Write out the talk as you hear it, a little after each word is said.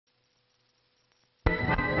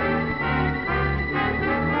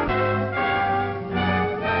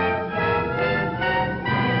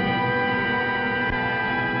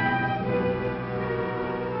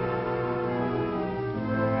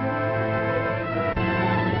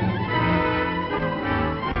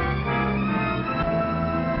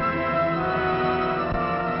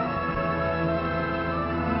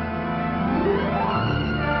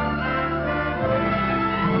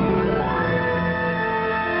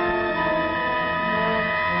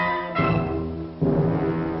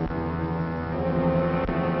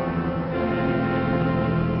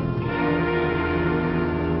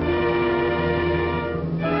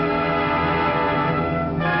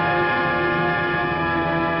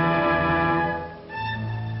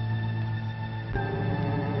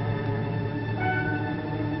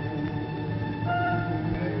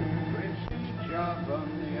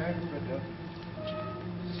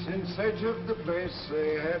this edge of the place,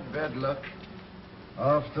 they had bad luck.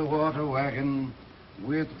 Off the water wagon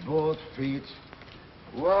with both feet.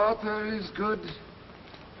 Water is good.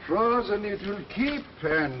 Frozen it will keep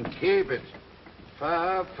and keep it.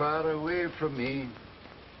 Far, far away from me.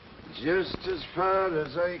 Just as far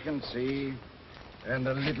as I can see. And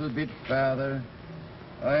a little bit farther.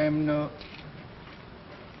 I'm no...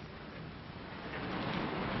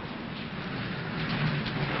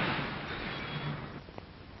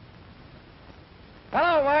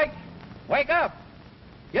 Hello, Mike. Wake up.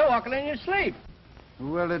 You're walking in your sleep.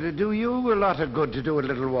 Well, it'd do you a lot of good to do a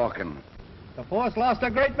little walking. The force lost a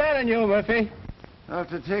great man in you, Murphy.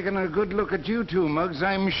 After taking a good look at you two, Muggs,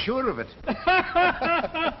 I'm sure of it.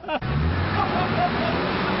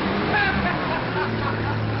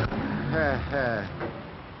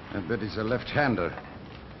 I bet he's a left-hander.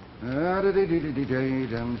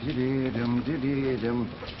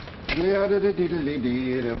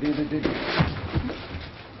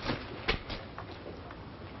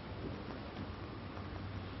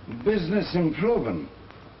 Business improving.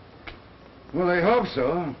 Well, I hope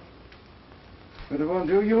so. But it won't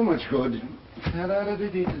do you much good.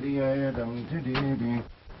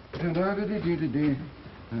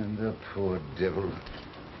 And the poor devil.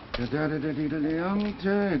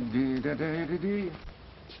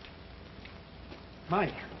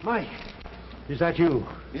 Mike, is that you?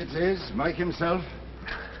 It is, Mike himself.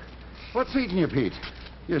 What's eating you, Pete?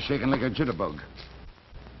 You're shaking like a jitterbug.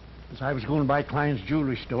 As I was going by Klein's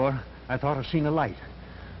jewelry store, I thought I seen a light.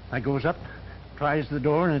 I goes up, tries the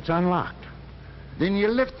door, and it's unlocked. Then you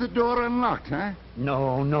left the door unlocked, huh?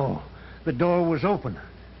 No. The door was open.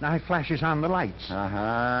 Now it flashes on the lights.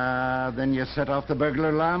 Then you set off the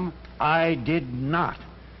burglar alarm? I did not.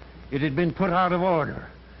 It had been put out of order.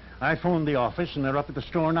 I phoned the office, and they're up at the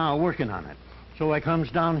store now working on it. So I comes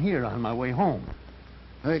down here on my way home.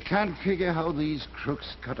 I can't figure how these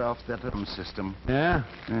crooks cut off that alarm system. Yeah?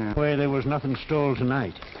 Well, there was nothing stole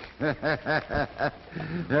tonight. You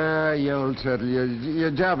old turtle,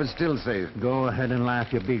 your job is still safe. Go ahead and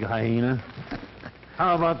laugh, you big hyena.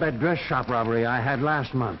 How about that dress shop robbery I had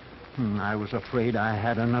last month? I was afraid I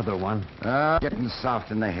had another one. Getting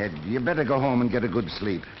soft in the head. You better go home and get a good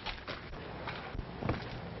sleep.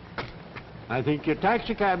 I think your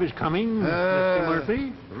taxicab is coming, Mr.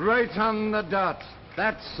 Murphy. Right on the dot.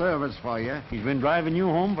 That's service for you. He's been driving you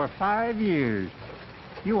home for 5 years.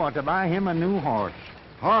 You ought to buy him a new horse.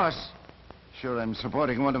 Horse? Sure, I'm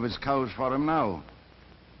supporting one of his cows for him now.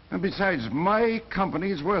 And besides, my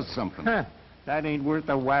company's worth something. That ain't worth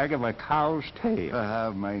the wag of a cow's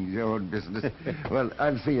tail. Mind your own business. Well,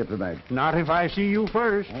 I'll see you tonight. Not if I see you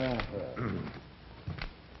first.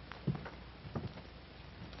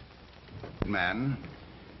 Man,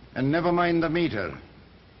 and never mind the meter.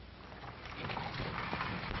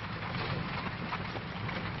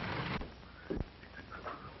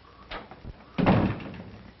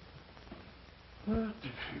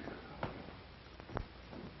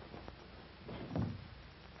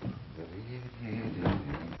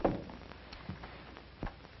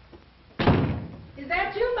 Is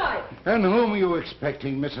that you, Mike? And whom are you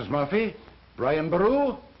expecting, Mrs. Murphy? Brian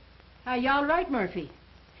Baru? Are you all right, Murphy?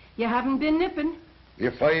 You haven't been nipping?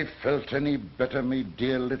 If I felt any better, me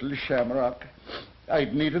dear little shamrock,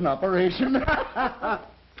 I'd need an operation. Enough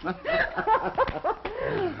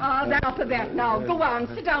of that now. Go on,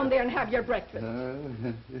 sit down there and have your breakfast.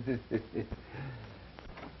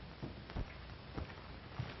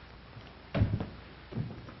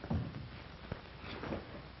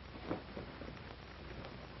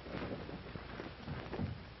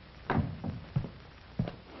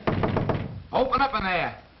 Open up in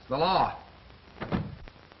there. It's the law.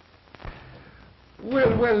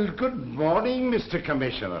 Well, good morning, Mr.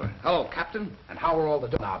 Commissioner. Hello, Captain. And how are all the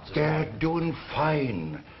knobs? They're doing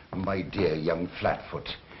fine, my dear young flatfoot.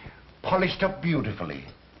 Polished up beautifully.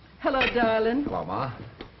 Hello, darling. Hello, Ma.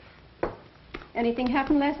 Anything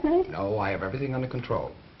happened last night? No, I have everything under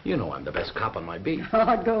control. You know I'm the best cop on my beat.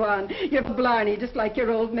 Oh, go on. You're blarney, just like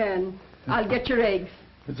your old man. I'll get your eggs.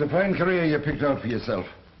 It's a fine career you picked out for yourself.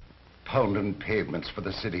 Pounding pavements for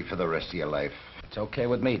the city for the rest of your life. It's okay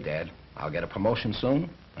with me, Dad. I'll get a promotion soon,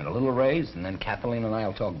 and a little raise, and then Kathleen and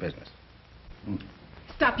I'll talk business.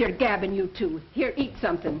 Stop your gabbing, you two. Here, eat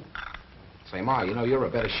something. Say, Ma, you know you're a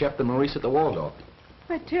better chef than Maurice at the Waldorf.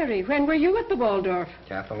 Why, Terry, when were you at the Waldorf?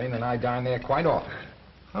 Kathleen and I dine there quite often.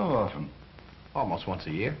 How often? Almost once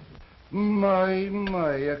a year. My,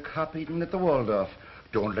 a cop eating at the Waldorf.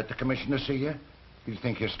 Don't let the commissioner see you. He'll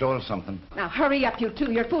think you stole something. Now, hurry up, you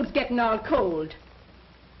two. Your food's getting all cold.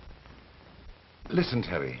 Listen,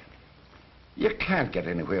 Terry. You can't get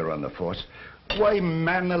anywhere on the force. Why,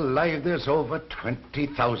 man alive, there's over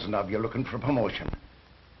 20,000 of you looking for promotion.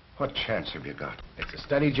 What chance have you got? It's a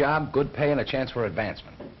steady job, good pay, and a chance for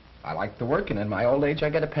advancement. I like the work, and in my old age, I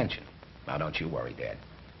get a pension. Now, don't you worry, Dad.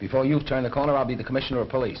 Before you turn the corner, I'll be the commissioner of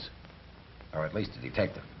police. Or at least a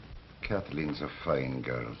detective. Kathleen's a fine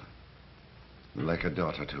girl. Like a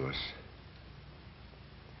daughter to us.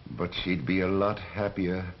 But she'd be a lot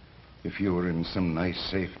happier if you were in some nice,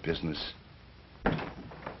 safe business.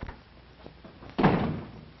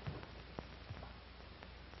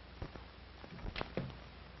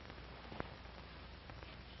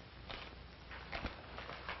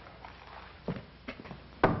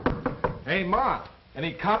 Hey, Ma,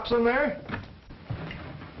 any cops in there?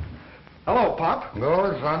 Hello, Pop.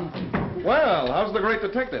 Go, son. Well, how's the great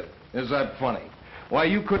detective? Is that funny? Why,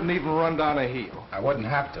 you couldn't even run down a heel. I wouldn't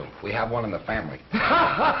have to. We have one in the family.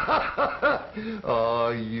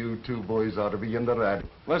 Oh, you two boys ought to be in the rat.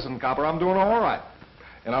 Listen, Copper, I'm doing all right.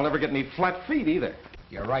 And I'll never get any flat feet either.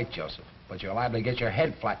 You're right, Joseph. But you're liable to get your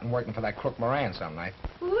head flattened working for that crook Moran some night.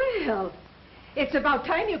 Well, it's about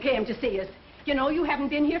time you came to see us. You know, you haven't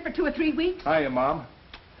been here for 2 or 3 weeks. Hiya, Mom.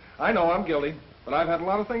 I know I'm guilty, but I've had a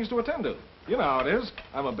lot of things to attend to. You know how it is.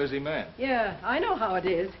 I'm a busy man. Yeah, I know how it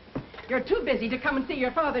is. You're too busy to come and see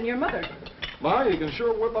your father and your mother. Ma, you can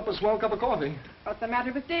sure whip up a swell cup of coffee. What's the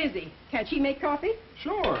matter with Daisy? Can't she make coffee?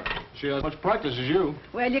 Sure. She has as much practice as you.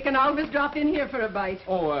 Well, you can always drop in here for a bite.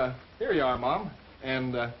 Oh, here you are, Mom.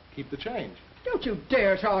 And keep the change. Don't you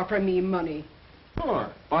dare to offer me money.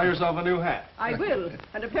 Sure. Buy yourself a new hat. I will,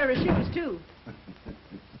 and a pair of shoes, too.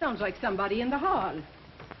 Sounds like somebody in the hall.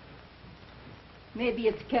 Maybe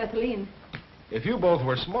it's Kathleen. If you both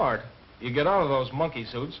were smart, you'd get out of those monkey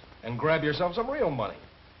suits and grab yourself some real money.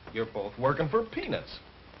 You're both working for peanuts.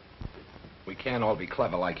 We can't all be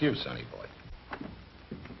clever like you, sonny boy.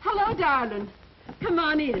 Hello, darling. Come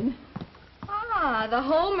on in. Ah, the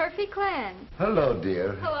whole Murphy clan. Hello,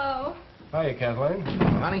 dear. Hello. Hiya, Kathleen.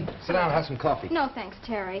 Honey, sit down and have some coffee. No, thanks,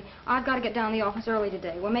 Terry. I've got to get down to the office early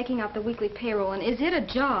today. We're making out the weekly payroll, and is it a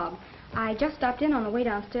job? I just stopped in on the way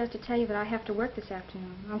downstairs to tell you that I have to work this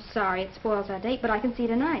afternoon. I'm sorry it spoils our date, but I can see you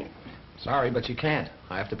tonight. Sorry, but you can't.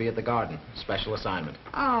 I have to be at the garden. Special assignment.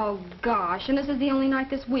 Oh, gosh, and this is the only night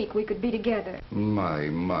this week we could be together. My,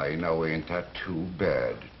 now ain't that too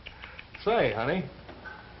bad? Say, honey,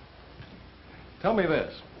 tell me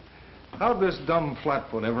this. How'd this dumb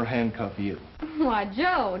flatfoot ever handcuff you? Why,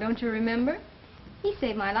 Joe, don't you remember? He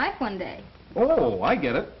saved my life one day. Oh, I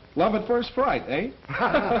get it. Love at first fright, eh?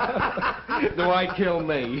 Do I kill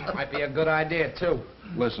me? Might be a good idea, too.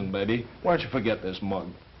 Listen, baby, why don't you forget this mug?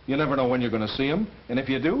 You never know when you're going to see him, and if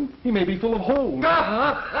you do, he may be full of holes.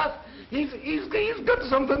 He's got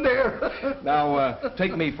something there. Now,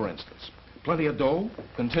 take me, for instance. Plenty of dough,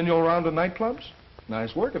 continual round of nightclubs.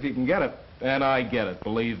 Nice work if you can get it. And I get it,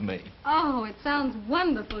 believe me. Oh, it sounds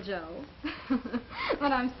wonderful, Joe.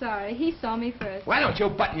 But I'm sorry, he saw me first. Why don't you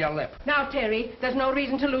button your lip? Now, Terry, there's no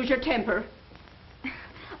reason to lose your temper.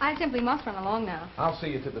 I simply must run along now. I'll see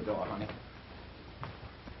you to the door, honey.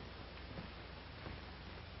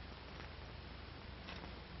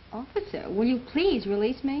 Officer, will you please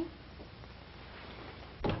release me?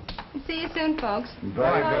 See you soon, folks.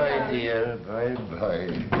 Bye-bye, dear.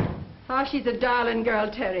 Bye-bye. Oh, she's a darling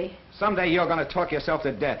girl, Terry. Someday you're going to talk yourself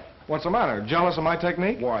to death. What's the matter? Jealous of my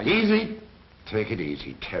technique? Why, Easy. Take it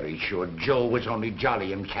easy, Terry. Sure, Joe was only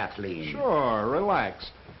jolly and Kathleen. Sure,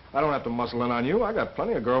 relax. I don't have to muscle in on you. I got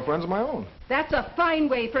plenty of girlfriends of my own. That's a fine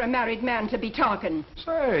way for a married man to be talking.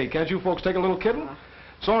 Say, can't you folks take a little kidding?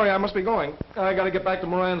 Sorry, I must be going. I got to get back to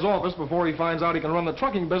Moran's office before he finds out he can run the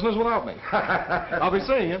trucking business without me. I'll be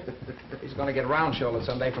seeing you. He's going to get round-shouldered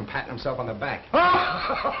someday from patting himself on the back.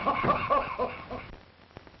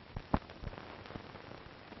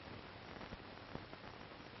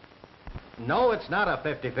 No, it's not a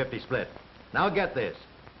 50-50 split. Now get this.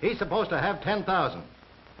 He's supposed to have 10,000.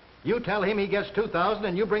 You tell him he gets 2,000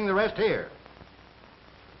 and you bring the rest here.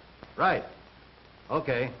 Right.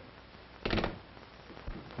 Okay.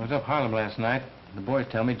 I was up Harlem last night. The boys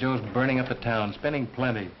tell me Joe's burning up the town, spending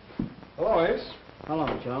plenty. Hello, Ace. Hello,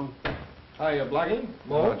 Joe. Hiya, Blackie.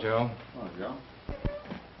 Hello, Joe. Hello, Joe.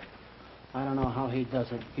 I don't know how he does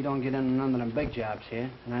it. He don't get in none of them big jobs here,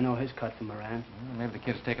 and I know his cut from Moran. Well, maybe the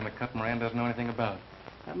kid's taking the cut Moran doesn't know anything about.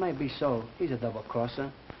 That might be so. He's a double-crosser.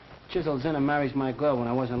 Chisels in and marries my girl when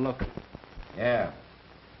I wasn't looking. Yeah.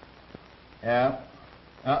 Yeah.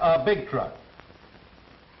 A big truck.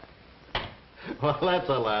 Well, that's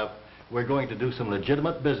a laugh. We're going to do some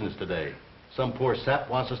legitimate business today. Some poor sap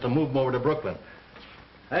wants us to move him over to Brooklyn.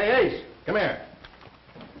 Hey, Ace, come here.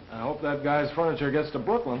 I hope that guy's furniture gets to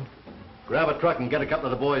Brooklyn. Grab a truck and get a couple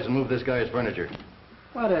of the boys and move this guy's furniture.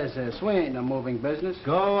 What is this? We ain't no moving business.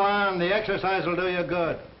 Go on. The exercise will do you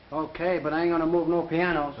good. Okay, but I ain't gonna move no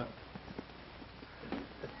pianos.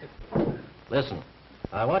 Listen,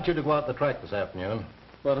 I want you to go out the track this afternoon.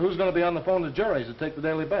 But who's going to be on the phone to Jerry's to take the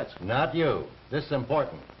daily bets? Not you. This is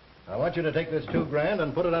important. I want you to take this $2 grand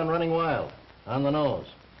and put it on Running Wild. On the nose.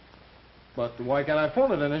 But why can't I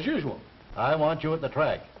phone it in as usual? I want you at the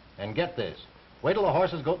track. And get this. Wait till the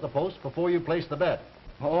horses go to the post before you place the bet.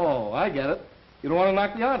 Oh, I get it. You don't want to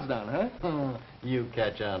knock the odds down, huh? You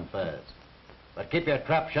catch on fast. But keep your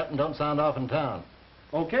trap shut and don't sound off in town.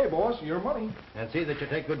 Okay, boss. Your money. And see that you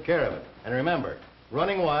take good care of it. And remember,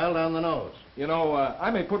 Running Wild on the nose. You know, I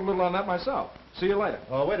may put a little on that myself. See you later.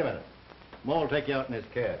 Oh, wait a minute. Mo will take you out in his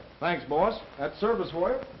cab. Thanks, boss. That's service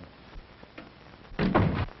for you.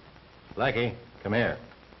 Blackie, come here.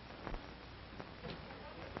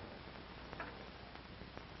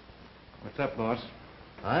 What's up, boss?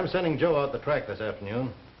 I'm sending Joe out the track this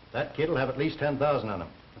afternoon. That kid'll have at least 10,000 on him.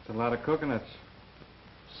 That's a lot of coconuts.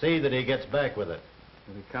 See that he gets back with it.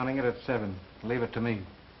 We'll be counting it at 7. Leave it to me.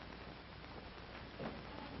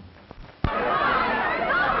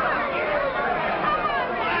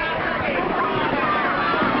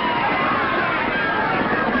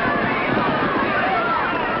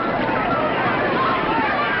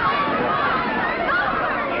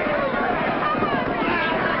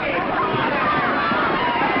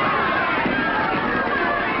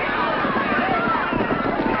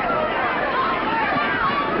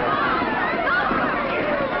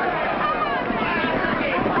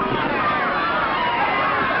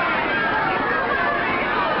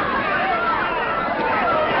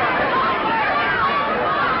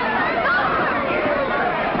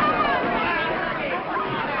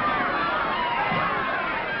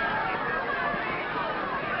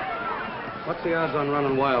 What's the odds on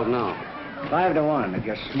Running Wild now? 5 to 1. If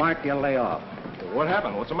you're smart, you'll lay off. What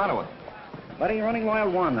happened? What's the matter with him? Buddy, Running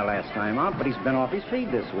Wild won the last time out, but he's been off his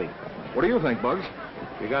feed this week. What do you think, Bugs?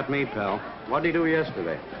 You got me, pal. What'd he do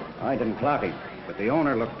yesterday? I didn't clock him, but the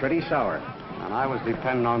owner looked pretty sour. And I was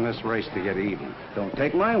depending on this race to get even. Don't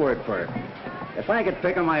take my word for it. If I could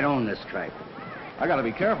pick him, I'd own this track. I gotta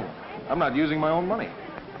be careful. I'm not using my own money.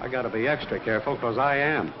 I gotta be extra careful, 'cause I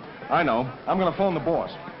am. I know. I'm gonna phone the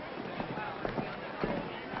boss.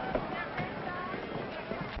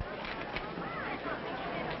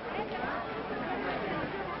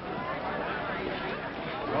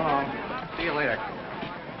 See you later.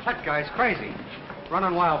 That guy's crazy.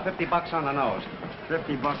 Running Wild, $50 on the nose.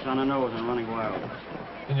 $50 on the nose and Running Wild.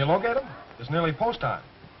 Can you look at him? It's nearly post time.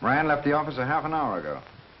 Moran left the office a half an hour ago.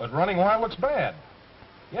 But Running Wild looks bad.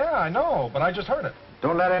 Yeah, I know, but I just heard it.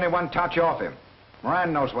 Don't let anyone touch off him.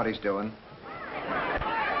 Moran knows what he's doing.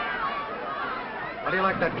 How do you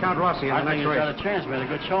like that Count Rossi in the I think next he's race? got a chance, man. A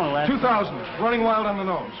good showing last 2,000. Running Wild on the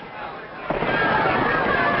nose.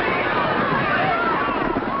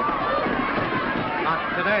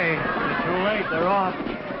 Not today. It's too late. They're off.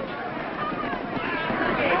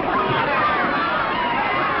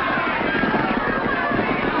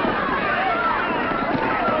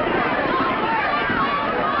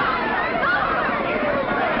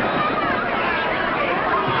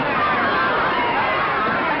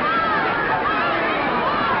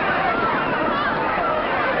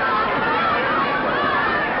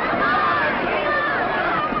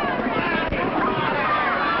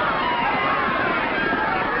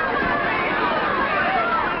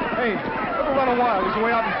 Wild. He's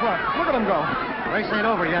way out in front. Look at him go. Race ain't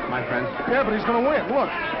over yet, my friend. Yeah, but he's going to win. Look.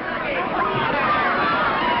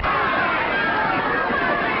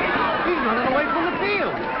 He's running away from the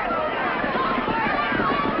field.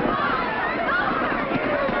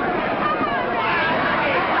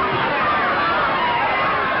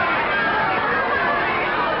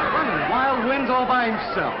 Running Wild wins all by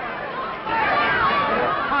himself.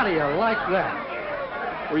 How do you like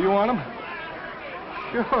that? Were you on him?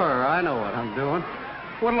 Sure, I know what I'm doing.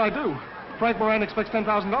 What'll I do? Frank Moran expects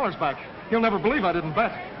 $10,000 back. He'll never believe I didn't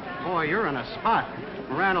bet. Boy, you're in a spot.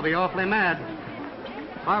 Moran will be awfully mad.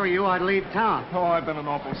 If I were you, I'd leave town. Oh, I've been an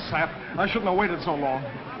awful sap. I shouldn't have waited so long.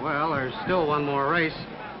 Well, there's still one more race.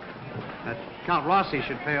 That Count Rossi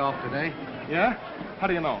should pay off today. Yeah? How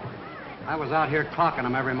do you know? I was out here clocking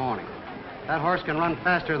him every morning. That horse can run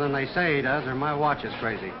faster than they say he does, or my watch is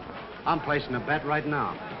crazy. I'm placing a bet right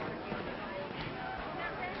now.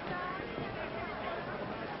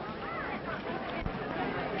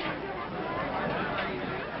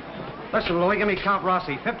 Listen, Louis, give me Count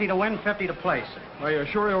Rossi. 50 to win, 50 to place. Are you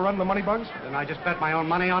sure he'll run the money, Bugs? Didn't I just bet my own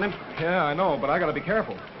money on him? Yeah, I know, but I gotta be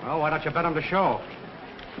careful. Well, why don't you bet him to show?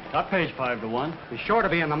 That pays 5 to 1. He's sure to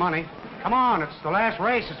be in the money. Come on, it's the last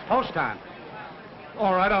race. It's post time.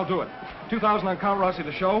 All right, I'll do it. 2,000 on Count Rossi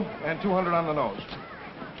to show, and 200 on the nose.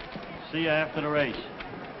 See you after the race.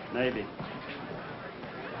 Maybe.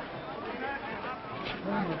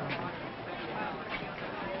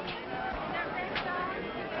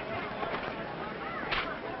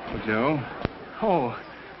 Well, Joe. Oh,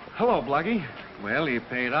 hello, Blackie. Well, you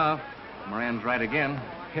paid off. Moran's right again.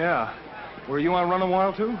 Yeah. Were you on Running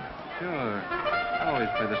Wild, too? Sure. I always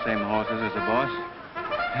play the same horses as the boss.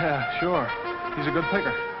 Yeah, sure. He's a good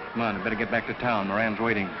picker. Come on, I better get back to town. Moran's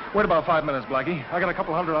waiting. Wait about 5 minutes, Blackie. I got a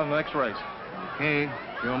couple hundred on the next race. Okay,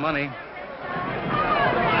 your money.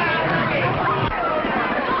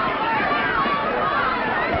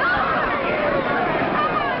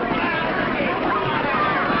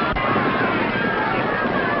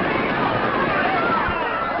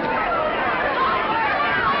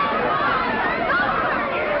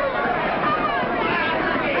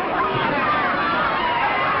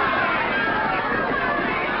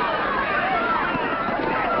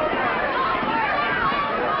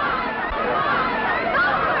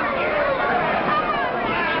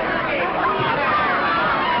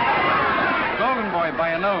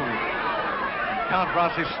 Count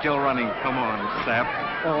Rossi's still running. Come on, sap.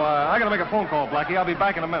 Oh, I gotta make a phone call, Blackie. I'll be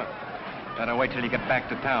back in a minute. Better wait till you get back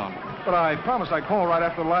to town. But I promised I'd call right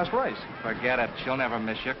after the last race. Forget it. She'll never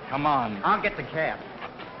miss you. Come on. I'll get the cab.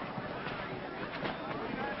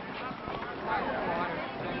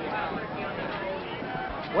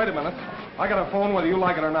 Wait a minute. I got a phone whether you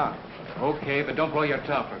like it or not. Okay, but don't blow your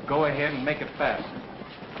topper. Go ahead and make it fast.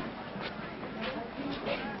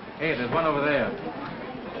 Hey, there's one over there.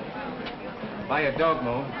 Buy a dog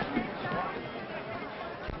mo.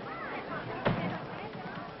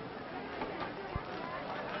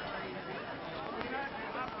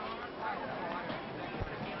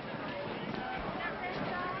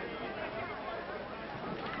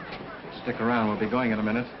 Stick around. We'll be going in a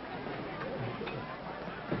minute.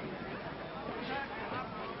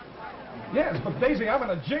 Yes, but Daisy, I'm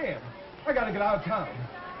in a jam. I gotta get out of town.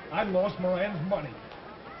 I lost Moran's money.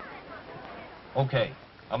 Okay.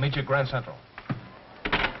 I'll meet you at Grand Central.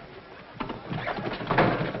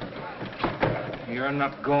 You're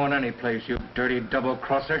not going anyplace, you dirty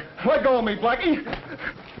double-crosser. Let go of me, Blackie.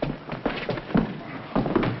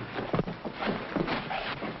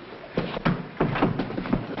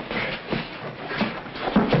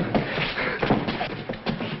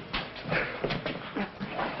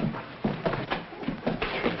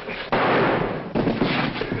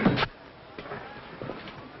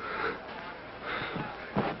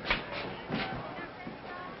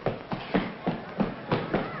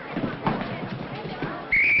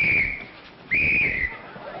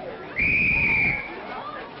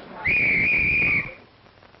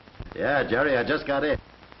 Yeah, Jerry, I just got in.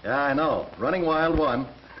 Yeah, I know. Running Wild won.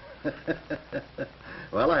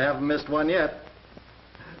 Well, I haven't missed one yet.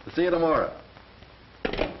 See you tomorrow.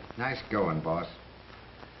 Nice going, boss.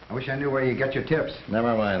 I wish I knew where you get your tips.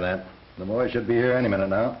 Never mind that. The boys should be here any minute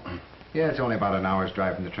now. Yeah, it's only about an hour's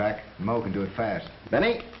drive from the track. Mo can do it fast.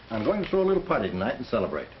 Benny, I'm going to throw a little party tonight and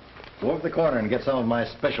celebrate. Go over the corner and get some of my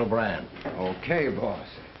special brand. Okay, boss.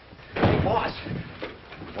 Hey, boss.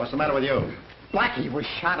 What's the matter with you? Blackie was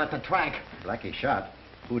shot at the track. Blackie shot?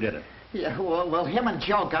 Who did it? Yeah, well, him and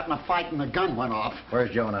Joe got in a fight and the gun went off. Where's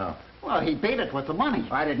Joe now? Well, he beat it with the money.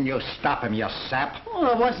 Why didn't you stop him, you sap? Well,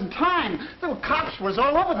 there wasn't time. The cops was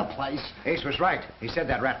all over the place. Ace was right. He said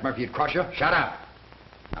that rat Murphy'd crush you. Shut up.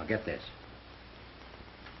 Now get this.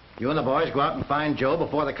 You and the boys go out and find Joe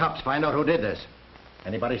before the cops find out who did this.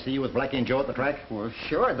 Anybody see you with Blackie and Joe at the track? Well,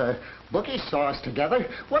 sure. The bookies saw us together.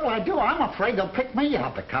 What'll I do? I'm afraid they'll pick me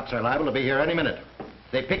up. The cops are liable to be here any minute.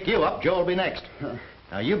 If they pick you up, Joe will be next.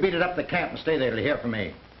 Now, you beat it up the camp and stay there till you hear from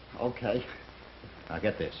me. Okay. Now,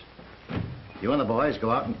 get this. You and the boys go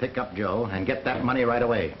out and pick up Joe and get that money right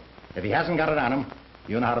away. If he hasn't got it on him,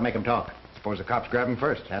 you know how to make him talk. Suppose the cops grab him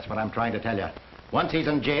first. That's what I'm trying to tell you. Once he's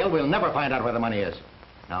in jail, we'll never find out where the money is.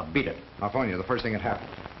 Now, beat it. I'll phone you the first thing that happens.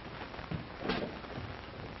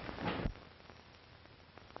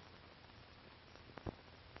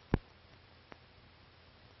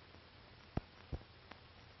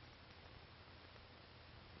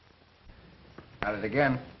 At it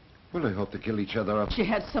again. Well, they hope to kill each other up. She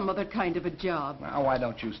had some other kind of a job. Now, why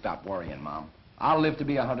don't you stop worrying, Mom? I'll live to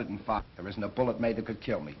be 105. There isn't a bullet made that could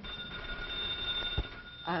kill me.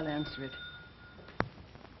 I'll answer it.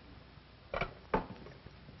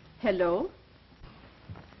 Hello?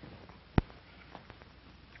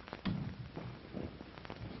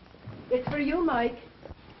 It's for you, Mike.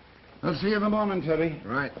 I'll see you in the morning, Terry.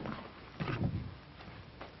 Right.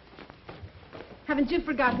 Haven't you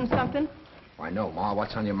forgotten something? I know, Ma.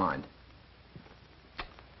 What's on your mind?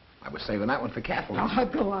 I was saving that one for Kathleen. Oh,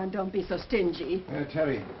 go on. Don't be so stingy.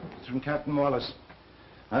 Terry, it's from Captain Wallace.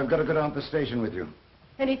 I've got to go down to the station with you.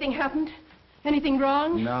 Anything happened? Anything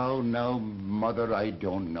wrong? No, Mother, I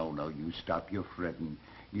don't know. No, you stop your fretting.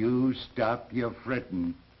 You stop your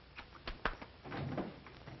fretting.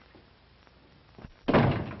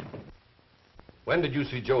 When did you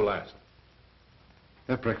see Joe last?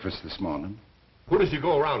 At breakfast this morning. Who does he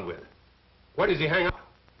go around with? Where does he hang out?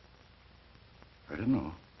 I don't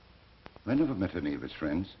know. I never met any of his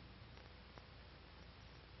friends.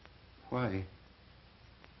 Why?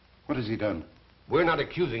 What has he done? We're not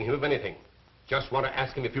accusing him of anything. Just want to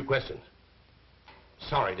ask him a few questions.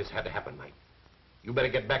 Sorry this had to happen, Mike. You better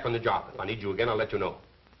get back on the job. If I need you again, I'll let you know.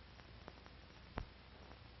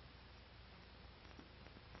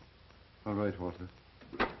 All right, Walter.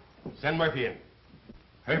 Send Murphy in.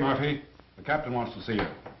 Hey, Murphy. The captain wants to see you.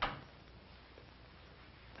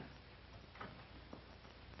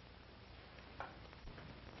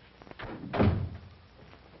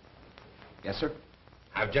 Yes, sir?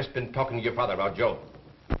 I've just been talking to your father about Joe.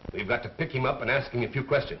 We've got to pick him up and ask him a few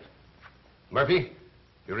questions. Murphy,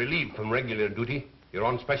 you're relieved from regular duty. You're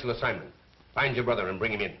on special assignment. Find your brother and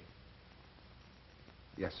bring him in.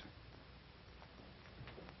 Yes,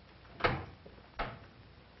 sir.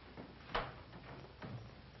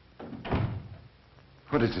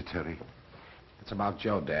 What is it, Terry? It's about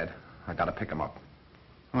Joe, Dad. I gotta pick him up.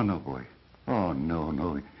 Oh, no, boy. Oh,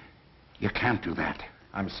 no. You can't do that.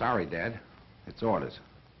 I'm sorry, Dad. It's orders.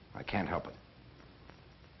 I can't help it.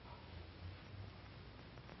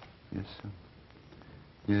 Yes, sir.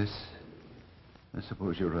 Yes. I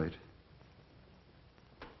suppose you're right.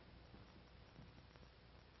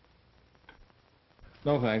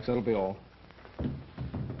 No, thanks. That'll be all.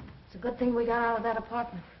 It's a good thing we got out of that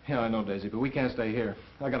apartment. Yeah, I know, Daisy, but we can't stay here.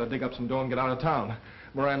 I gotta dig up some dough and get out of town.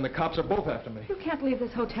 Moran and the cops are both after me. You can't leave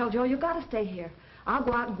this hotel, Joe. You've got to stay here. I'll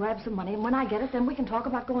go out and grab some money, and when I get it, then we can talk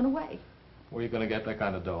about going away. Where are you gonna get that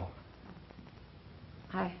kind of dough?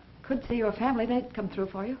 I could see your family. They'd come through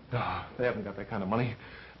for you. No, they haven't got that kind of money.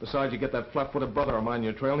 Besides, you get that flat-footed brother of mine in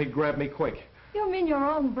your trail, and he'd grab me quick. You mean your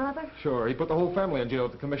own brother? Sure, he put the whole family in jail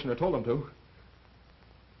if the commissioner told him to.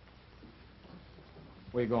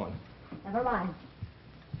 Where you going? Never mind.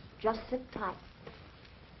 Just sit tight.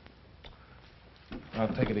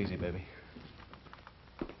 I'll take it easy, baby.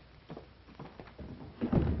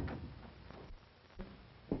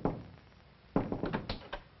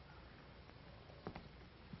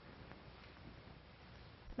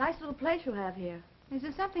 Nice little place you have here. Is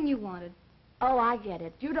there something you wanted? Oh, I get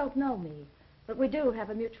it. You don't know me. But we do have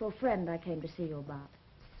a mutual friend I came to see you about.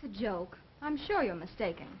 It's a joke. I'm sure you're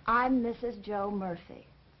mistaken. I'm Mrs. Joe Murphy.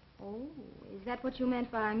 Oh, is that what you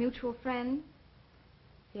meant by a mutual friend?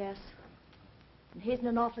 Yes. And he's in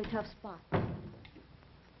an awfully tough spot.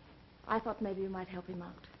 I thought maybe you might help him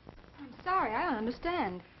out. I'm sorry, I don't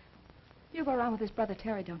understand. You go around with his brother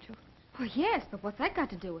Terry, don't you? Oh, yes, but what's that got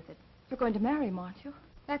to do with it? You're going to marry him, aren't you?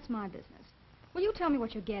 That's my business. Will you tell me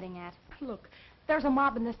what you're getting at? Look, there's a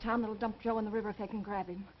mob in this town that'll dump Joe in the river if they can grab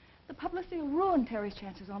him. The publicity will ruin Terry's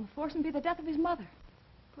chances on the force and be the death of his mother.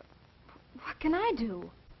 What can I do?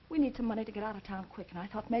 We need some money to get out of town quick, and I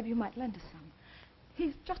thought maybe you might lend us some.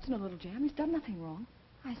 He's just in a little jam. He's done nothing wrong.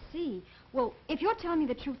 I see. Well, if you're telling me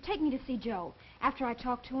the truth, take me to see Joe. After I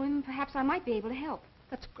talk to him, perhaps I might be able to help.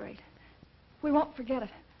 That's great. We won't forget it.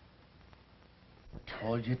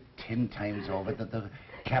 Told you 10 times over that the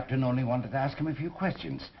captain only wanted to ask him a few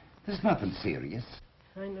questions. There's nothing serious.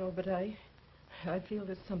 I know, but I feel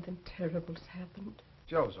that something terrible's happened.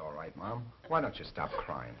 Joe's all right, Mom. Why don't you stop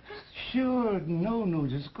crying? Sure, no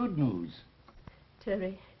news is good news.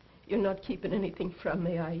 Terry, you're not keeping anything from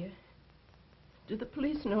me, are you? Do the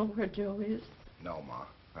police know where Joe is? No, Ma.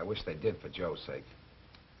 I wish they did for Joe's sake.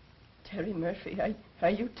 Terry Murphy, are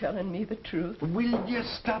you telling me the truth? Will you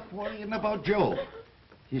stop worrying about Joe?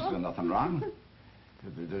 He's done nothing wrong.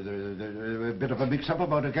 A bit of a mix-up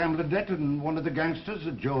about a gambling debt, and one of the gangsters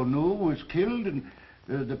that Joe knew was killed, and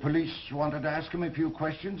the police wanted to ask him a few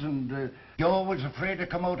questions, and Joe was afraid to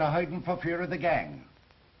come out of hiding for fear of the gang.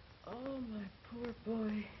 Oh, my poor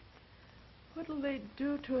boy. What'll they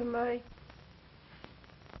do to him?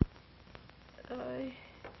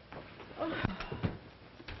 Oh.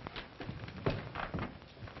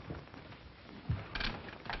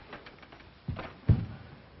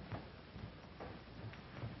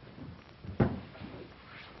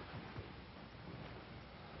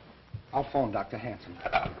 I'll phone Dr. Hanson.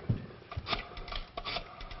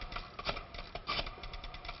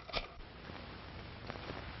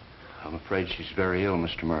 I'm afraid she's very ill,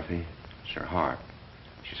 Mr. Murphy. It's her heart.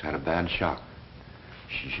 She's had a bad shock.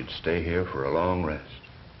 She should stay here for a long rest.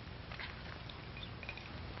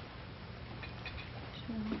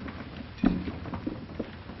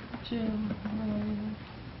 Joe,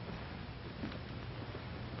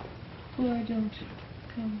 why don't you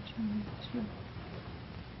come to me, Joe?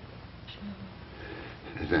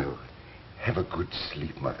 Now, have a good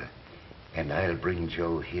sleep, Mother, and I'll bring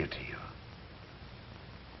Joe here to you.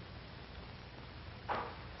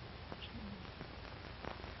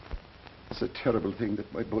 It's a terrible thing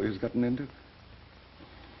that my boy has gotten into.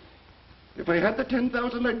 If I had the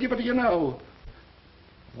 10,000, I'd give it to you now.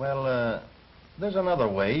 Well, there's another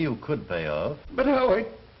way you could pay off. But how? I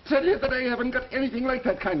tell you that I haven't got anything like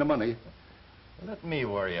that kind of money. Let me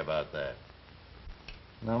worry about that.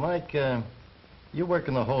 Now, Mike, you work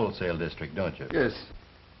in the wholesale district, don't you? Yes.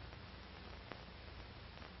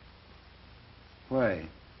 Why?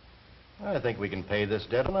 I think we can pay this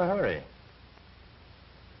debt in a hurry.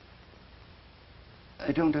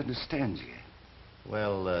 I don't understand you.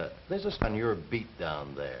 Well, there's a on your beat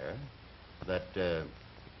down there that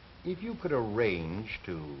if you could arrange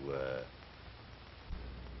to...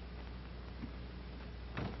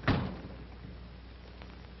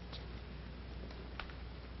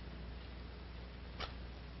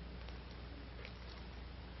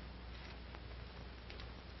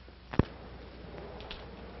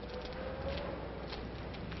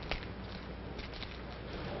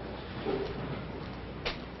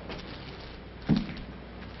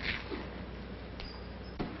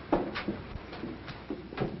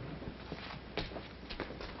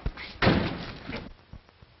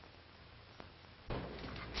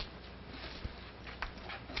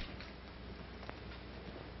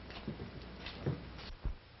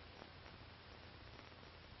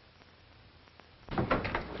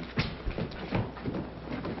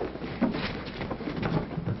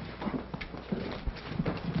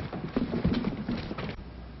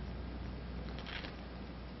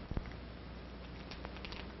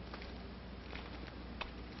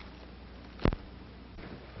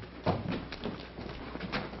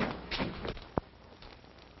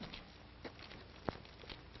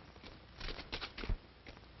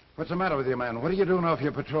 What's the matter with you, man? What are you doing off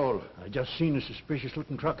your patrol? I just seen a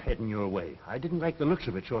suspicious-looking truck heading your way. I didn't like the looks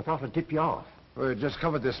of it, so I thought I'd tip you off. We just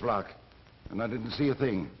covered this block, and I didn't see a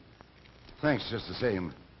thing. Thanks just the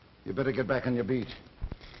same. You better get back on your beat.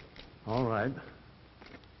 All right.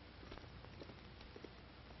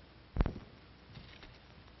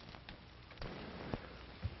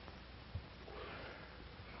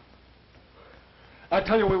 I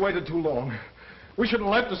tell you, we waited too long. We should have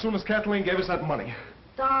left as soon as Kathleen gave us that money.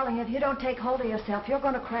 Darling, if you don't take hold of yourself, you're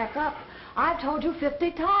going to crack up. I've told you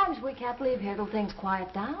 50 times we can't leave here till things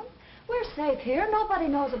quiet down. We're safe here. Nobody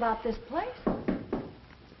knows about this place.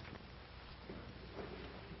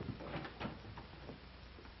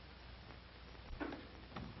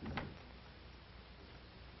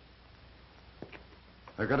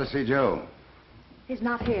 I gotta see Joe. He's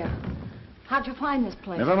not here. How'd you find this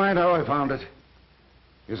place? Never mind how I found it.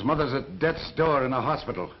 His mother's at death's door in a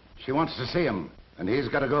hospital. She wants to see him, and he's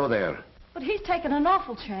got to go there. But he's taken an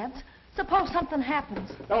awful chance. Suppose something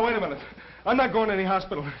happens. Now, wait a minute. I'm not going to any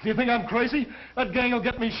hospital. Do you think I'm crazy? That gang will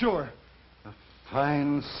get me sure. A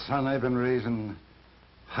fine son I've been raising,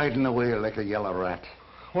 hiding away like a yellow rat.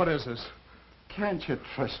 What is this? Can't you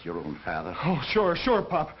trust your own father? Oh, sure,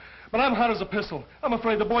 Pop. But I'm hot as a pistol. I'm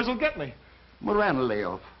afraid the boys will get me. Moran will lay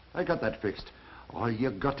off. I got that fixed. All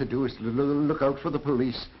you got to do is look out for the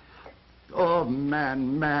police. Oh,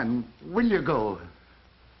 man, will you go?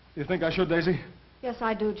 You think I should, Daisy? Yes,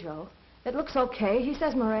 I do, Joe. It looks okay. He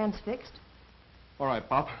says Moran's fixed. All right,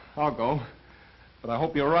 Pop. I'll go. But I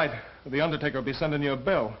hope you're right. The undertaker will be sending you a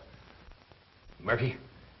bill. Murphy,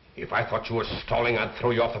 if I thought you were stalling, I'd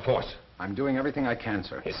throw you off the force. I'm doing everything I can,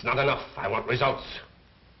 sir. It's not enough. I want results.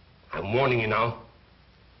 I'm warning you now.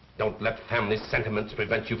 Don't let family sentiments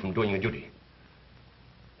prevent you from doing your duty.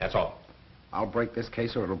 That's all. I'll break this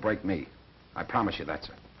case or it'll break me. I promise you that,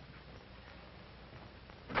 sir.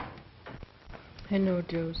 I know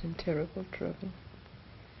Joe's in terrible trouble.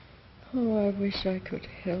 Oh, I wish I could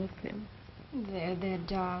help him. There,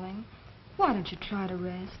 darling. Why don't you try to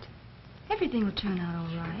rest? Everything will turn out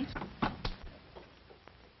all right.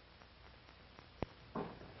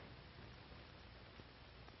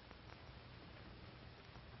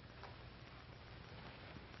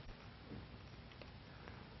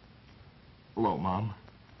 Hello, Mom.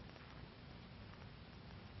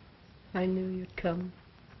 I knew you'd come.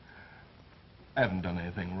 I haven't done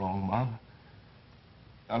anything wrong, Mom.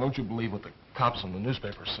 Now, don't you believe what the cops in the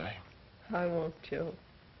newspapers say? I won't, Joe.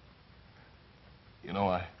 You know,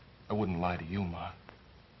 I wouldn't lie to you, Ma.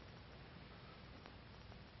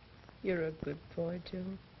 You're a good boy, Joe.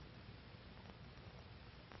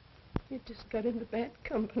 You just got into bad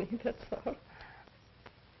company, that's all.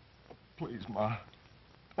 Please, Ma,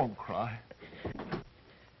 don't cry.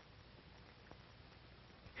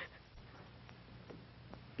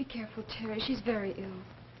 Be careful, Terry. She's very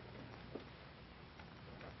ill.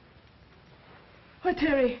 Why,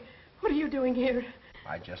 Terry, what are you doing here?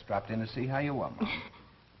 I just dropped in to see how you were, Mom.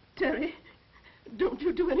 Terry, don't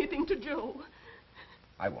you do anything to Joe.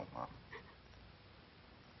 I won't, Mom.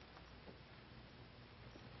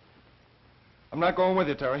 I'm not going with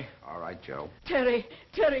you, Terry. All right, Joe. Terry,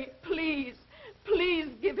 please, please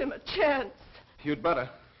give him a chance. You'd better.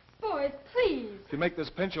 Boys, please. If you make this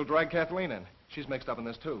pinch, you'll drag Kathleen in. She's mixed up in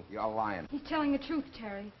this, too. You're lying. He's telling the truth,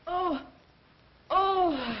 Terry. Oh.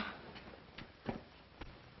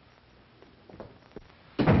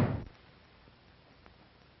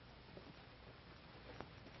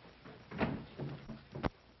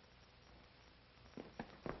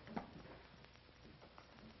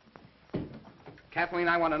 Kathleen,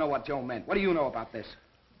 I want to know what Joe meant. What do you know about this?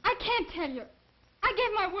 I can't tell you. I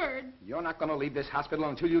gave my word. You're not going to leave this hospital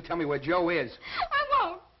until you tell me where Joe is. I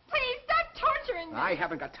won't. Please, stop torturing me. I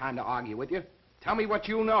haven't got time to argue with you. Tell me what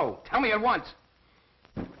you know. Tell me at once.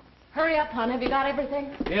 Hurry up, hon. Have you got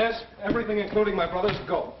everything? Yes, everything including my brother's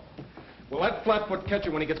go. We'll let Flatfoot catch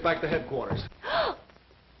you when he gets back to headquarters.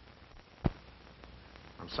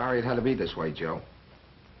 I'm sorry it had to be this way, Joe.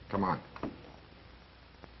 Come on.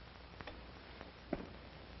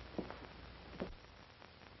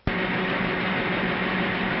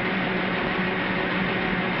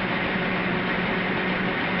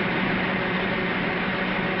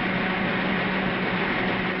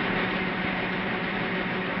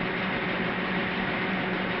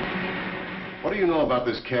 What do you know about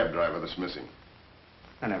this cab driver that's missing?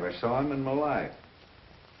 I never saw him in my life.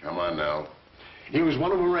 Come on now. He was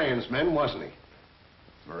one of Moran's men, wasn't he?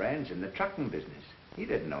 Moran's in the trucking business. He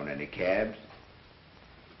didn't own any cabs.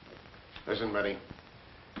 Listen, Betty.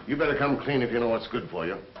 You better come clean if you know what's good for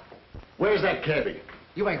you. Where's that cabbie?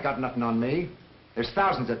 You ain't got nothing on me. There's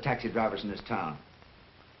thousands of taxi drivers in this town.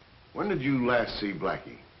 When did you last see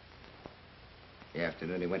Blackie? The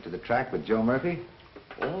afternoon he went to the track with Joe Murphy.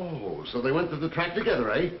 Oh, so they went to the track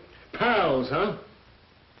together, eh? Pals, huh?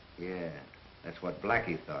 Yeah, that's what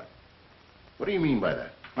Blackie thought. What do you mean by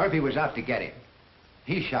that? Murphy was out to get him.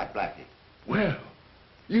 He shot Blackie. Well,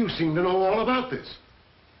 you seem to know all about this.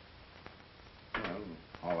 Well,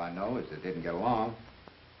 all I know is they didn't get along.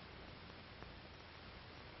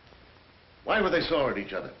 Why were they sore at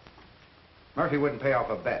each other? Murphy wouldn't pay off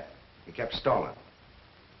a bet. He kept stalling.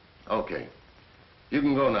 Okay. You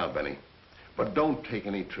can go now, Benny. But don't take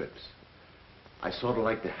any trips. I sort of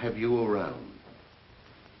like to have you around.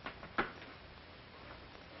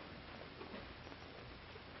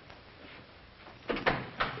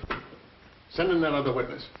 Send in that other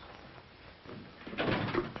witness.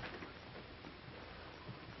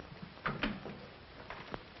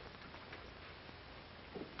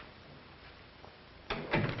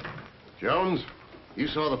 Jones, you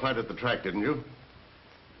saw the fight at the track, didn't you?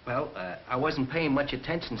 Well, I wasn't paying much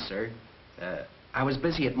attention, sir. I was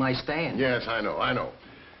busy at my stand. Yes, I know.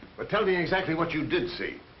 But tell me exactly what you did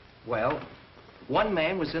see. Well, one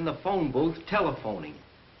man was in the phone booth telephoning,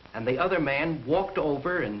 and the other man walked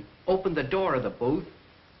over and opened the door of the booth,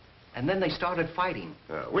 and then they started fighting.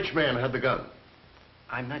 Which man had the gun?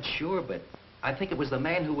 I'm not sure, but I think it was the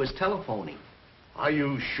man who was telephoning. Are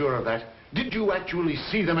you sure of that? Did you actually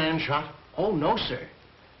see the man shot? Oh, no, sir.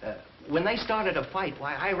 When they started a fight,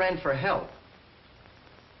 why, I ran for help.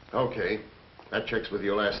 Okay. That checks with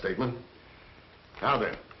your last statement. Now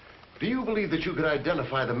then, do you believe that you could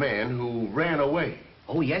identify the man who ran away?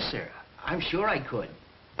 Oh, yes, sir. I'm sure I could.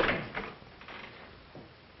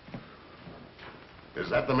 Is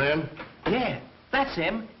that the man? Yeah, that's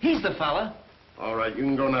him. He's the fella. All right, you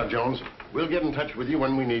can go now, Jones. We'll get in touch with you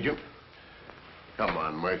when we need you. Come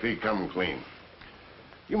on, Murphy, come clean.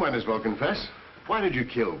 You might as well confess. Why did you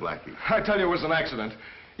kill Blackie? I tell you, it was an accident.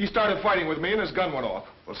 He started fighting with me and his gun went off.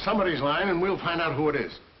 Well, somebody's lying and we'll find out who it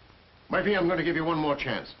is. Murphy, I'm going to give you one more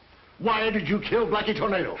chance. Why did you kill Blackie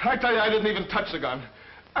Tornado? I tell you, I didn't even touch the gun.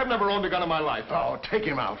 I've never owned a gun in my life. Oh, take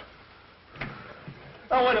him out.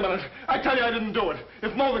 Oh, wait a minute. I tell you I didn't do it.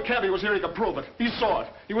 If Mo the cabbie was here, he could prove it. He saw it.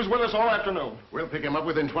 He was with us all afternoon. We'll pick him up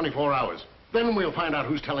within 24 hours. Then we'll find out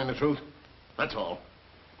who's telling the truth. That's all.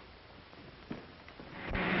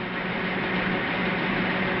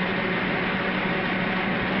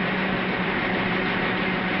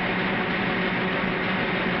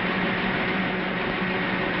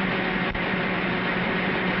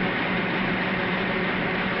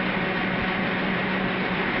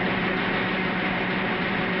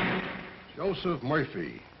 Joseph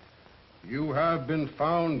Murphy, you have been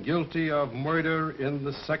found guilty of murder in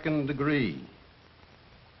the 2nd degree.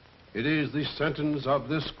 It is the sentence of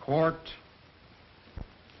this court.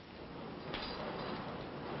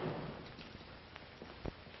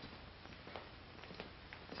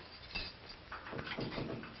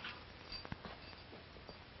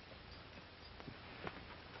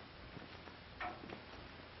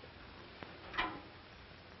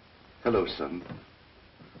 Hello, son.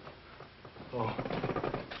 Oh.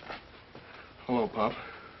 Hello, Pop.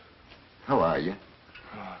 How are you?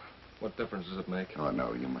 What difference does it make? Oh,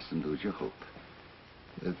 no, you mustn't lose your hope.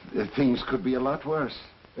 Things could be a lot worse.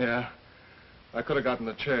 Yeah. I could have gotten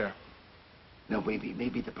the chair. No, maybe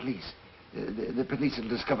the police. The police will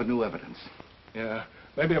discover new evidence. Yeah.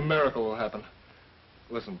 Maybe a miracle will happen.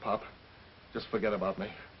 Listen, Pop. Just forget about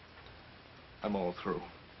me. I'm all through.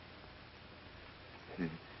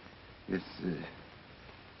 Yes,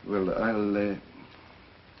 well,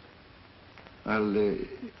 I'll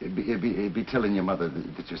be telling your mother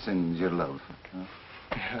that you're sending your love. Huh?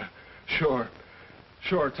 Yeah, sure.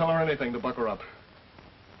 Sure, tell her anything to buck her up.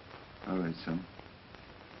 All right, son.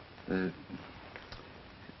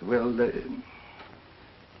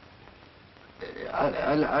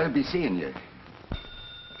 I'll be seeing you.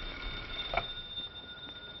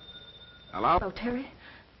 Hello? Hello, Terry.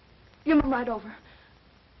 You come right over.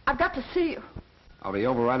 I've got to see you. I'll be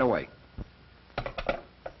over right away.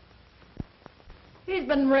 He's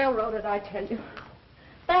been railroaded, I tell you.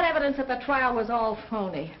 That evidence at the trial was all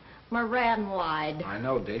phony. Moran lied. I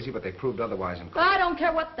know, Daisy, but they proved otherwise in court. I don't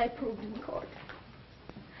care what they proved in court.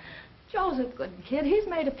 Joe's a good kid. He's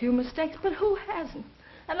made a few mistakes, but who hasn't?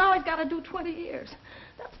 And now he's got to do 20 years.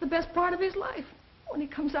 That's the best part of his life. When he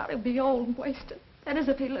comes out, he'll be old and wasted. That is,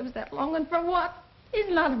 if he lives that long. And for what? He's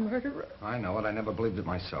not a murderer. I know it. I never believed it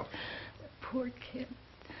myself. Poor kid.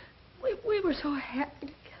 We were so happy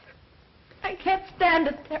together. I can't stand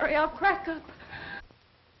it, Terry. I'll crack up.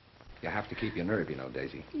 You have to keep your nerve, you know,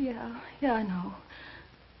 Daisy. Yeah, I know.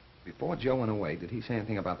 Before Joe went away, did he say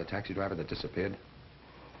anything about the taxi driver that disappeared?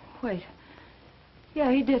 Wait. Yeah,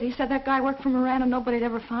 he did. He said that guy worked for Moran and nobody'd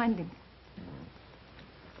ever find him.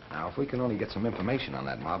 Now, if we can only get some information on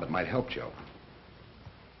that mob, it might help Joe.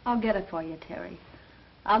 I'll get it for you, Terry.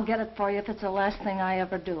 I'll get it for you if it's the last thing I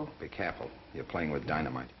ever do. Be careful. You're playing with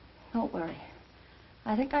dynamite. Don't worry.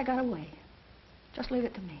 I think I got a way. Just leave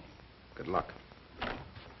it to me. Good luck.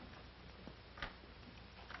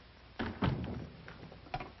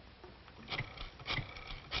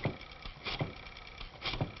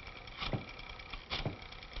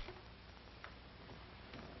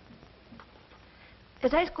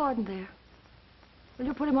 Is Ace Gordon there? Will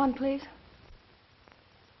you put him on, please?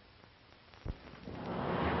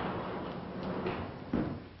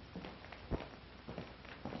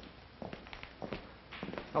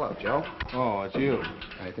 Hello, Joe. Oh, it's you.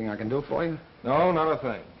 Anything I can do for you? No, not a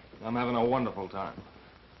thing. I'm having a wonderful time.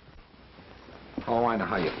 Oh, I know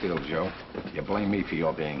how you feel, Joe. You blame me for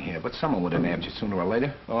your being here, but someone would have nabbed you sooner or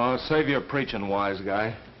later. Oh, save your preaching, wise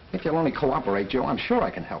guy. If you'll only cooperate, Joe, I'm sure I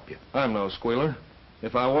can help you. I'm no squealer.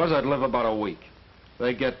 If I was, I'd live about a week.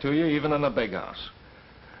 They get to you even in the big house.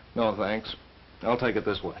 No, thanks. I'll take it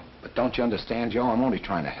this way. But don't you understand, Joe? I'm only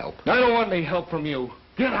trying to help. I don't want any help from you.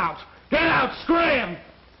 Get out! Get out! Scram!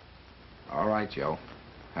 All right, Joe.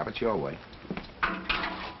 Have it your way.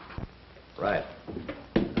 Right.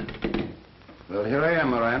 Well, here I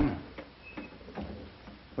am, Moran.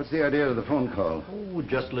 What's the idea of the phone call? Oh,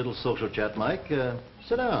 just a little social chat, Mike.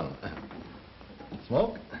 Sit down.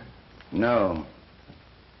 Smoke? No.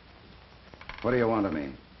 What do you want of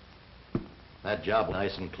me? That job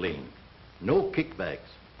nice and clean. No kickbacks.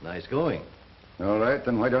 Nice going. All right,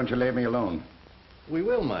 then why don't you leave me alone? We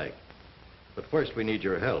will, Mike. But first we need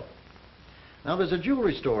your help. Now, there's a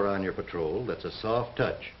jewelry store on your patrol that's a soft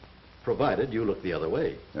touch, provided you look the other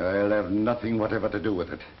way. I'll have nothing whatever to do with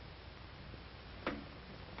it.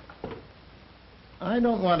 I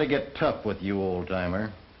don't want to get tough with you,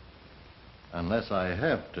 old-timer. Unless I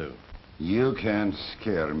have to. You can't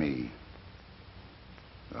scare me.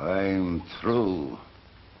 I'm through.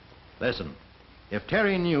 Listen, if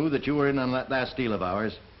Terry knew that you were in on that last deal of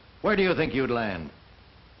ours, where do you think you'd land?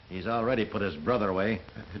 He's already put his brother away.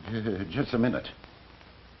 Just a minute.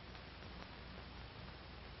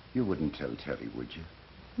 You wouldn't tell Terry, would you?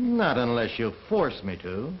 Not unless you force me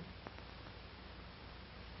to.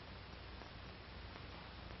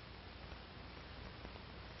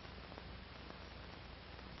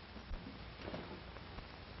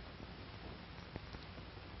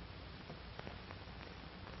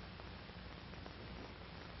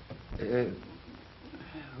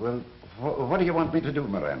 Well, what do you want me to do,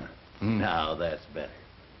 Moran? Now that's better.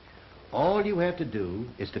 All you have to do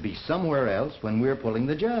is to be somewhere else when we're pulling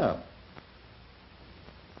the job.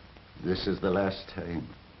 This is the last time.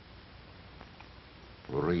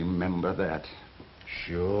 Remember that.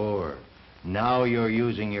 Sure. Now you're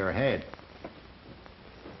using your head.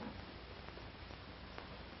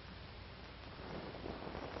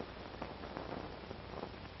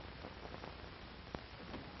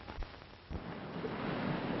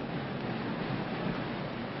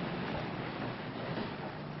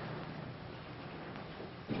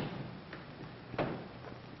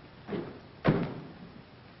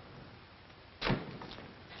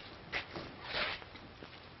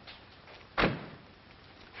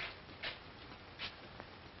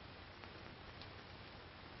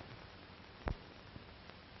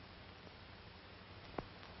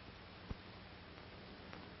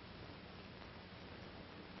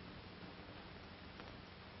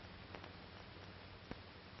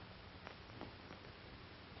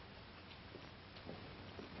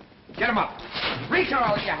 Get him up. Reach her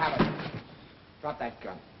all you have it. Drop that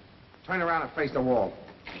gun. Turn around and face the wall.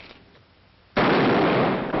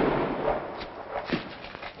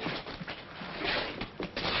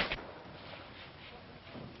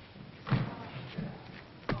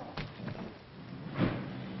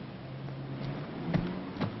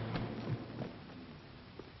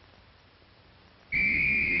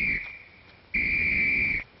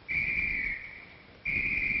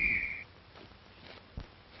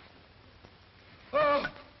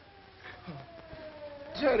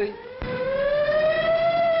 Jerry.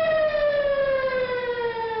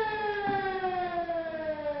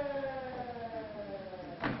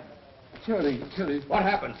 Terry. What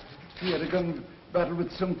happened? He had a gun battle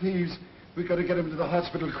with some thieves. We gotta get him to the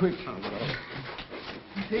hospital quick.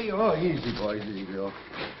 Hey, easy, boys, easy. Oh,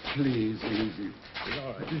 please, easy.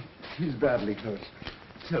 All right. He's badly hurt.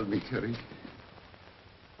 Tell me, Terry.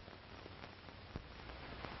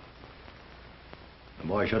 The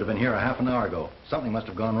boy should have been here a half an hour ago. Something must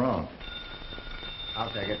have gone wrong.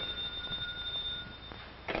 I'll take it.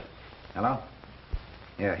 Hello?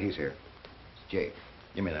 Yeah, he's here. It's Jake.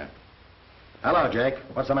 Give me that. Hello, Jake.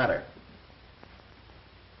 What's the matter?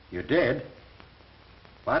 You did?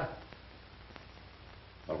 What?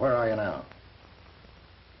 Well, where are you now?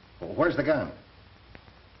 Well, where's the gun?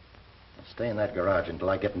 Well, stay in that garage until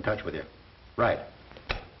I get in touch with you. Right.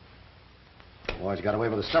 The boys got away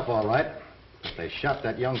with the stuff all right. But they shot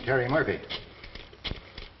that young Terry Murphy.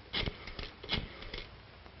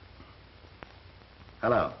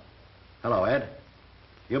 Hello. Hello, Ed.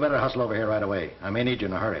 You better hustle over here right away. I may need you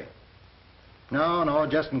in a hurry. No,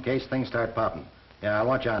 just in case things start popping. Yeah, I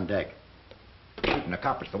want you on deck. And the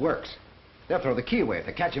coppers, the works. They'll throw the key away if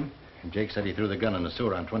they catch him. And Jake said he threw the gun in the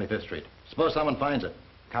sewer on 25th Street. Suppose someone finds it.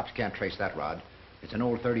 Cops can't trace that rod. It's an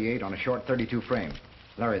old 38 on a short 32 frame.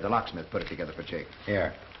 Larry, the locksmith, put it together for Jake.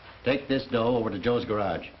 Here. Take this dough over to Joe's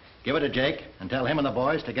garage. Give it to Jake and tell him and the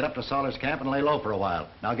boys to get up to Soller's camp and lay low for a while.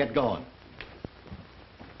 Now get going.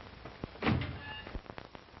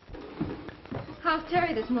 How's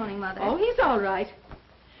Terry this morning, Mother? Oh, he's all right.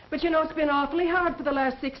 But you know, it's been awfully hard for the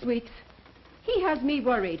last 6 weeks. He has me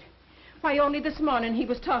worried. Why, only this morning he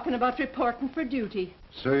was talking about reporting for duty.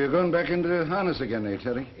 So you're going back into harness again, eh,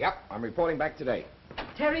 Terry? Yep, I'm reporting back today.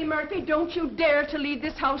 Terry Murphy, don't you dare to leave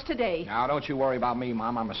this house today. Now, don't you worry about me,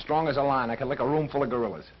 Mom. I'm as strong as a lion. I can lick a room full of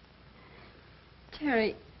gorillas.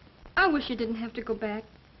 Terry, I wish you didn't have to go back.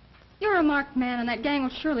 You're a marked man, and that gang will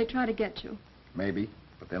surely try to get you. Maybe,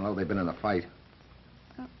 but they'll know they've been in a fight.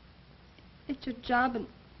 It's your job, and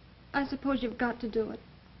I suppose you've got to do it.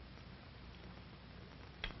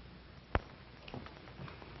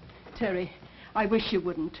 Terry, I wish you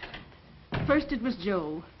wouldn't. First it was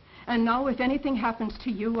Joe, and now if anything happens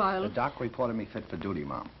to you, I'll... The doc reported me fit for duty,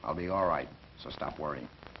 Mom. I'll be all right, so stop worrying.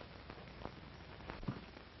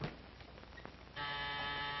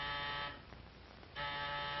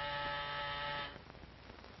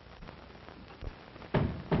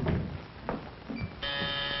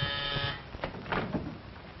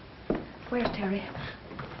 Where's Terry?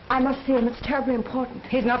 I must see him. It's terribly important.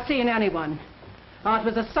 He's not seeing anyone. Oh, it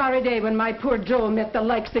was a sorry day when my poor Joe met the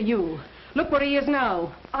likes of you. Look where he is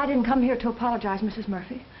now. I didn't come here to apologize, Mrs.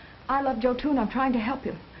 Murphy. I love Joe, too, and I'm trying to help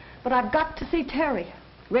him. But I've got to see Terry.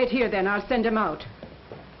 Wait here, then. I'll send him out.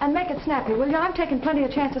 And make it snappy, will you? I'm taking plenty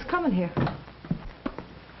of chances coming here.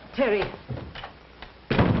 Terry,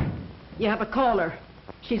 you have a caller.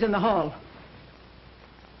 She's in the hall.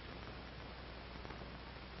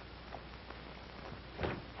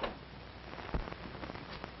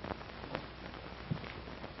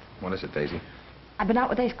 What is it, Daisy? I've been out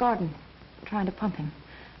with Ace Gordon, trying to pump him.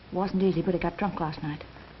 It wasn't easy, but he got drunk last night.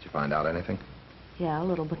 Did you find out anything? Yeah, a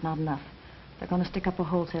little, but not enough. They're going to stick up a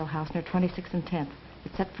wholesale house near 26th and 10th.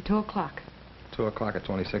 It's set for 2 o'clock. 2 o'clock at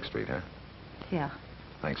 26th Street, huh? Yeah.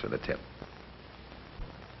 Thanks for the tip.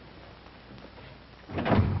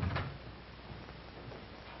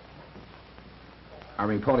 I'm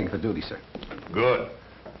reporting for duty, sir. Good.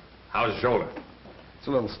 How's the shoulder? It's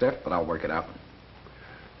a little stiff, but I'll work it out.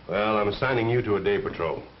 Well, I'm assigning you to a day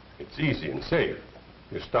patrol. It's easy and safe.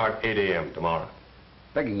 You start 8 a.m. tomorrow.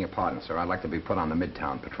 Begging your pardon, sir, I'd like to be put on the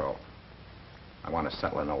Midtown patrol. I want to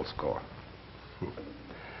settle an old score.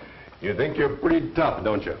 You think you're pretty tough,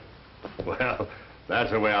 don't you? Well,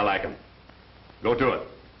 that's the way I like 'em. Go to it.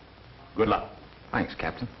 Good luck. Thanks,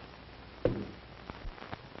 Captain.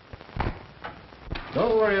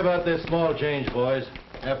 Don't worry about this small change, boys.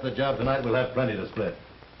 After the job tonight, we'll have plenty to split.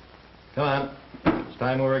 Come on. It's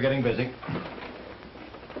time we were getting busy.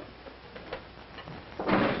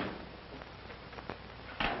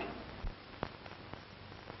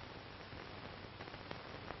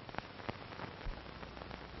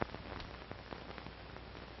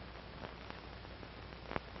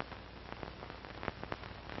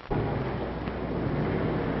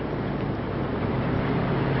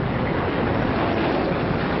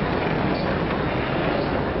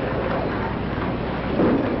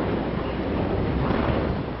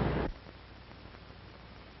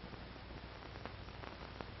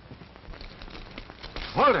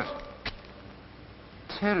 Hold it!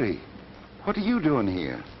 Terry, what are you doing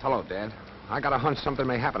here? Hello, Dad. I got a hunch something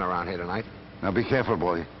may happen around here tonight. Now be careful,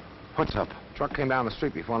 boy. What's up? Truck came down the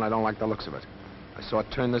street before and I don't like the looks of it. I saw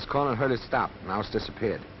it turn this corner and heard it stop. Now it's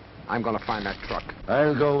disappeared. I'm gonna find that truck.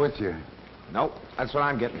 I'll go with you. Nope, that's what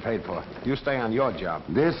I'm getting paid for. You stay on your job.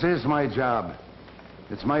 This is my job.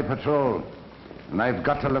 It's my patrol. And I've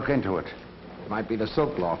got to look into it. Might be the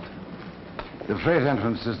silk loft. The freight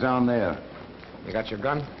entrance is down there. You got your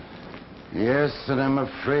gun? Yes, and I'm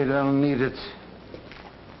afraid I'll need it.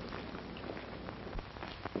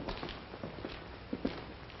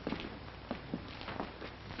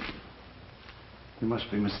 You must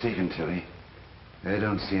be mistaken, Terry. I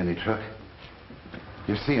don't see any truck.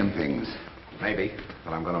 You're seeing things. Maybe,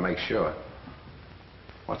 but I'm going to make sure.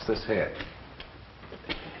 What's this here?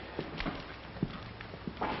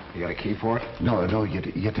 You got a key for it? No,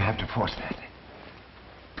 you'd have to force that.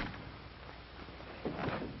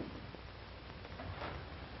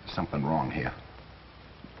 Something wrong here.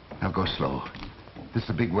 Now go slow. This is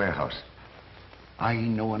a big warehouse. I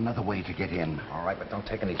know another way to get in. All right, but don't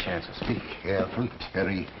take any chances. Be careful,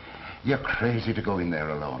 Terry. You're crazy to go in there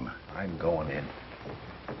alone. I'm going in.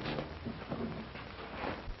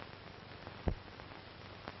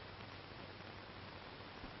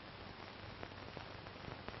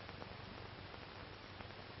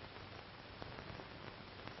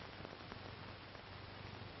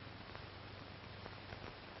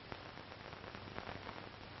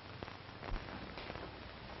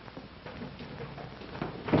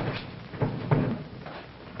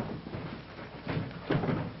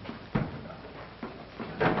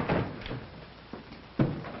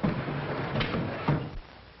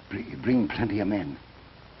 Bring plenty of men.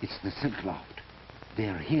 It's the silk loft.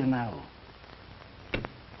 They're here now.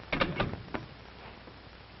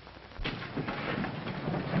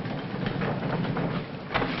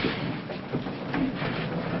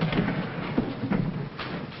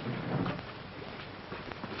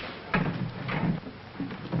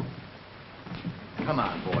 Come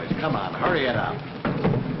on, boys. Come on. Hurry it up.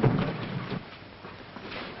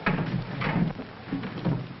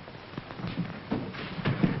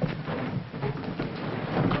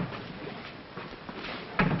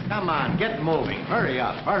 Come on, get moving. Hurry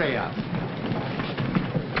up, hurry up.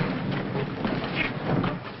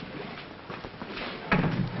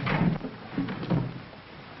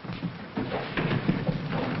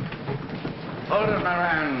 Hold it,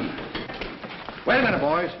 Moran. Wait a minute,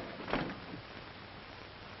 boys.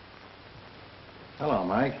 Hello,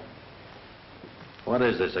 Mike. What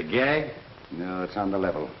is this, a gag? No, it's on the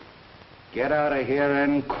level. Get out of here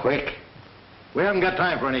and quick. We haven't got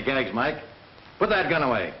time for any gags, Mike. Put that gun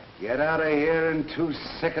away. Get out of here in 2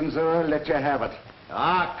 seconds or I'll let you have it.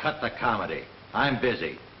 Ah, cut the comedy. I'm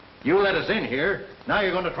busy. You let us in here. Now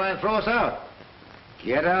you're going to try and throw us out.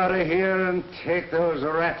 Get out of here and take those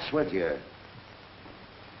rats with you.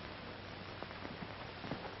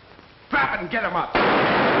 Drop it and get him up.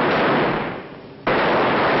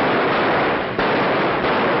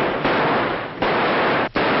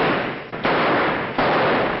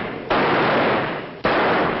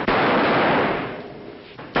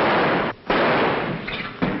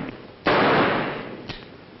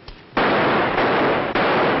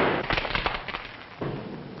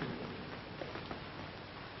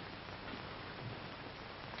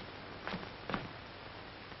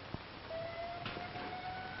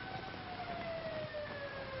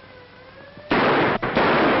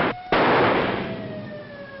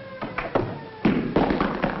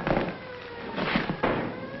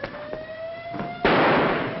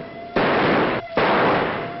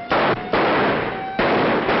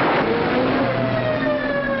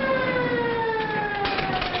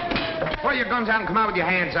 arms out and come out with your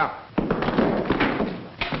hands up.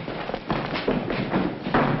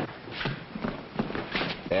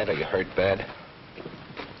 Dad, are you hurt bad?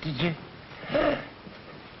 Did you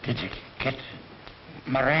get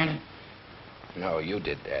Moran? No, you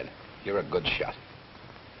did, Dad. You're a good shot.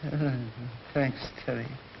 Thanks, Teddy.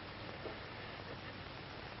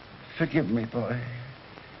 Forgive me, boy.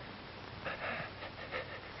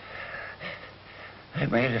 I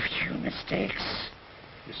made a few mistakes.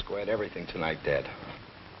 You squared everything tonight, Dad.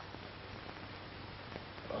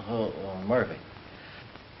 Oh, Murphy.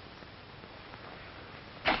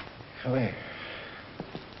 Come here.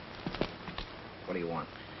 What do you want?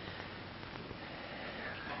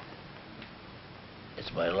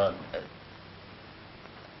 It's my lung.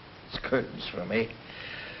 It's curtains for me.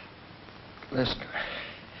 Listen,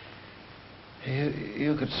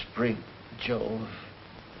 you could spring Joe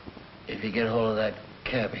if you get hold of that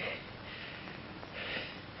cabbie.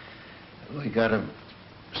 We got him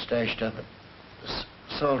stashed up at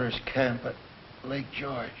Salter's camp at Lake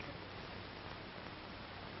George.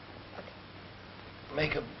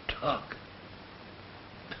 Make him talk.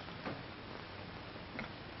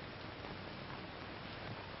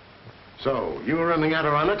 So, you were in the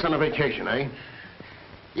Adirondacks on a vacation, eh?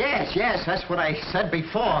 Yes, that's what I said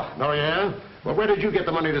before. Oh, yeah? Well, where did you get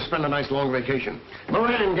the money to spend a nice long vacation?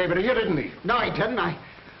 Moran gave it to you, didn't he? No, he didn't.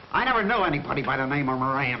 I never knew anybody by the name of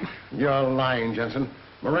Moran. You're lying, Jensen.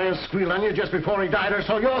 Moran squealed on you just before he died, or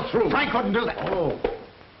so you're through. Frank wouldn't do that. Oh,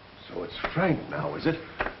 so it's Frank now, is it?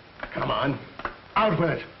 Come on, out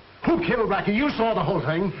with it. Who killed Blackie? You saw the whole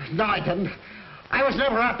thing. No, I didn't. I was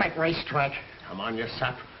never at that racetrack. Come on, you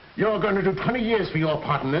sap. You're going to do 20 years for your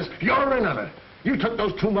part in this. You're in on it. You took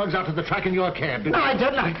those 2 mugs out to the track in your cab, didn't you? No, I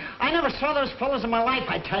didn't. I never saw those fellas in my life,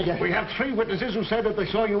 I tell you. We have 3 witnesses who said that they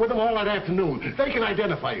saw you with them all that afternoon. They can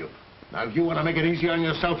identify you. Now, if you want to make it easy on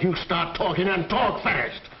yourself, you start talking and talk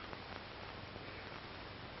fast.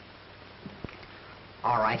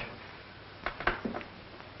 All right.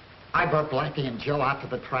 I brought Blackie and Joe out to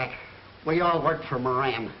the track. We all worked for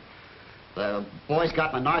Moran. The boys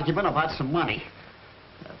got in an argument about some money.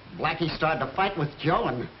 Blackie started to fight with Joe,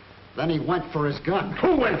 and then he went for his gun.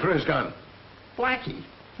 Who went for his gun? Blackie.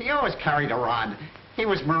 He always carried a rod. He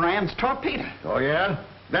was Moran's torpedo. Oh, yeah?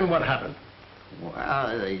 Then what happened?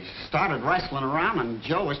 Well, they started wrestling around, and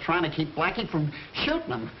Joe was trying to keep Blackie from shooting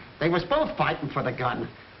him. They was both fighting for the gun.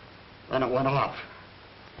 Then it went off.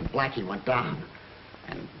 And Blackie went down.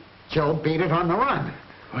 And Joe beat it on the run.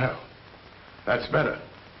 Well, that's better.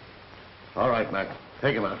 All right, Mac.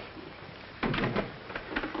 Take him out.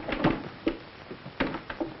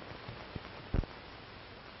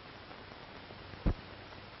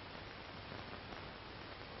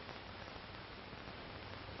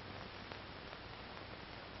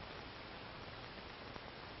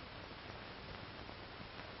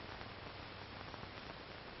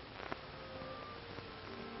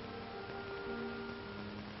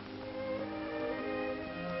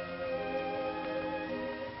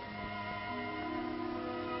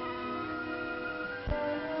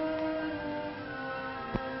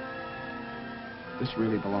 This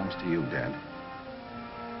really belongs to you, Dad.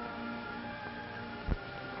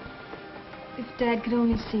 If Dad could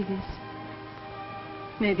only see this.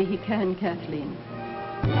 Maybe he can, Kathleen.